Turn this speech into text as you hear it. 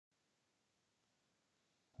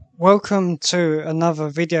Welcome to another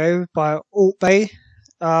video by Altbay.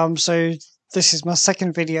 So this is my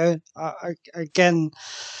second video. Again,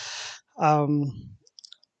 I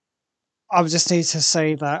would just need to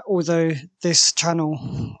say that although this channel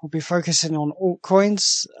will be focusing on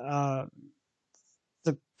altcoins,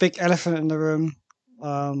 the big elephant in the room,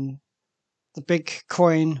 the big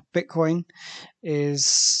coin, Bitcoin,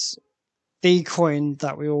 is the coin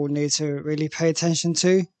that we all need to really pay attention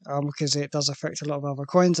to, because it does affect a lot of other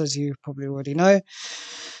coins, as you probably already know.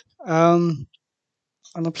 And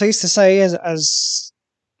I'm pleased to say, as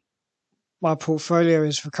my portfolio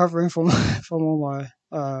is recovering from from all my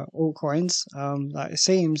altcoins, that it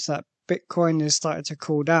seems that Bitcoin is starting to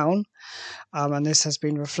cool down, and this has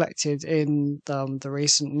been reflected in the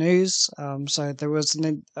recent news. So there was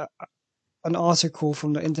an article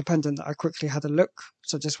from the Independent that I quickly had a look.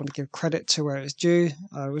 So I just want to give credit to where it's due.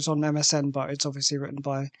 It was on MSN, but it's obviously written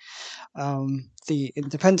by the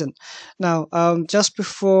Independent. Now, just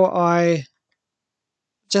before I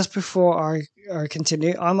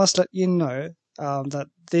continue, I must let you know that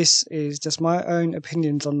this is just my own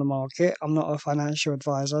opinions on the market. I'm not a financial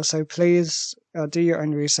advisor, so please do your own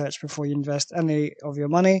research before you invest any of your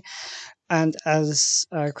money. And as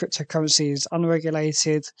cryptocurrency is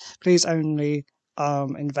unregulated, please only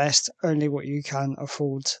invest only what you can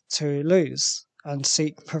afford to lose, and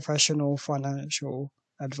seek professional financial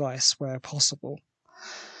advice where possible,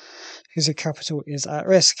 because your capital is at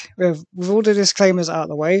risk. With all the disclaimers out of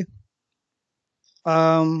the way,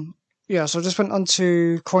 yeah, so I just went on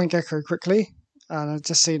to CoinGecko quickly, and I've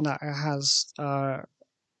just seen that it has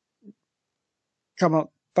come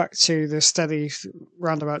up back to the steady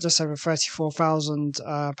roundabout just over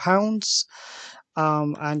 £34,000.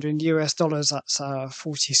 And in US dollars, that's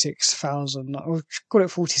 46,000, or call it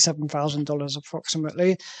 $47,000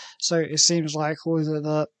 approximately. So it seems like all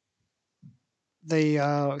the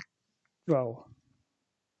well,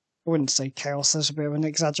 I wouldn't say chaos, there's a bit of an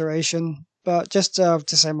exaggeration, but just to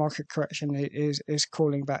say market correction is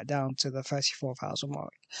cooling back down to the 34,000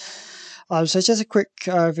 mark. So just a quick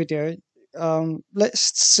video.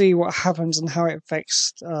 Let's see what happens and how it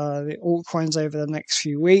affects the altcoins over the next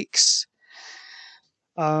few weeks.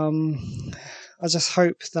 I just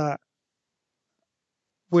hope that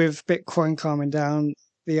with Bitcoin calming down,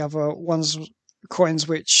 the other coins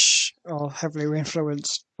which are heavily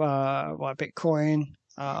influenced by Bitcoin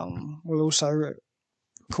will also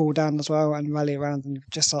cool down as well and rally around, and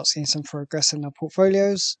just start seeing some progress in our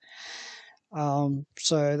portfolios. So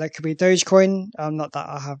that could be Dogecoin. Not that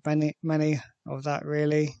I have many of that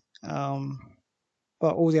really,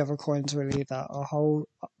 but all the other coins really that are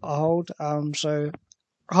hold. So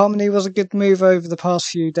Harmony was a good move over the past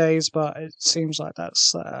few days, but it seems like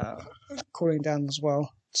that's cooling down as well.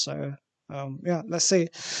 So yeah, let's see.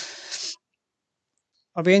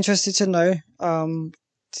 I'll be interested to know.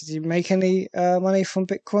 Did you make any money from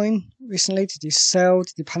Bitcoin recently? Did you sell?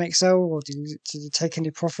 Did you panic sell, or did you take any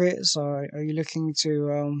profits? Or are you looking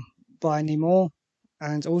to buy any more?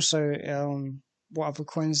 And also, what other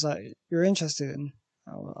coins that you're interested in?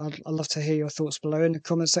 I'd love to hear your thoughts below in the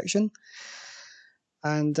comment section.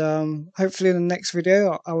 And hopefully in the next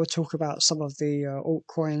video, I will talk about some of the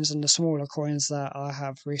altcoins and the smaller coins that I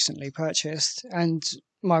have recently purchased, and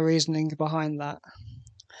my reasoning behind that.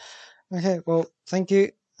 Okay, well, thank you,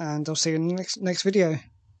 and I'll see you in the next video.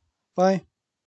 Bye.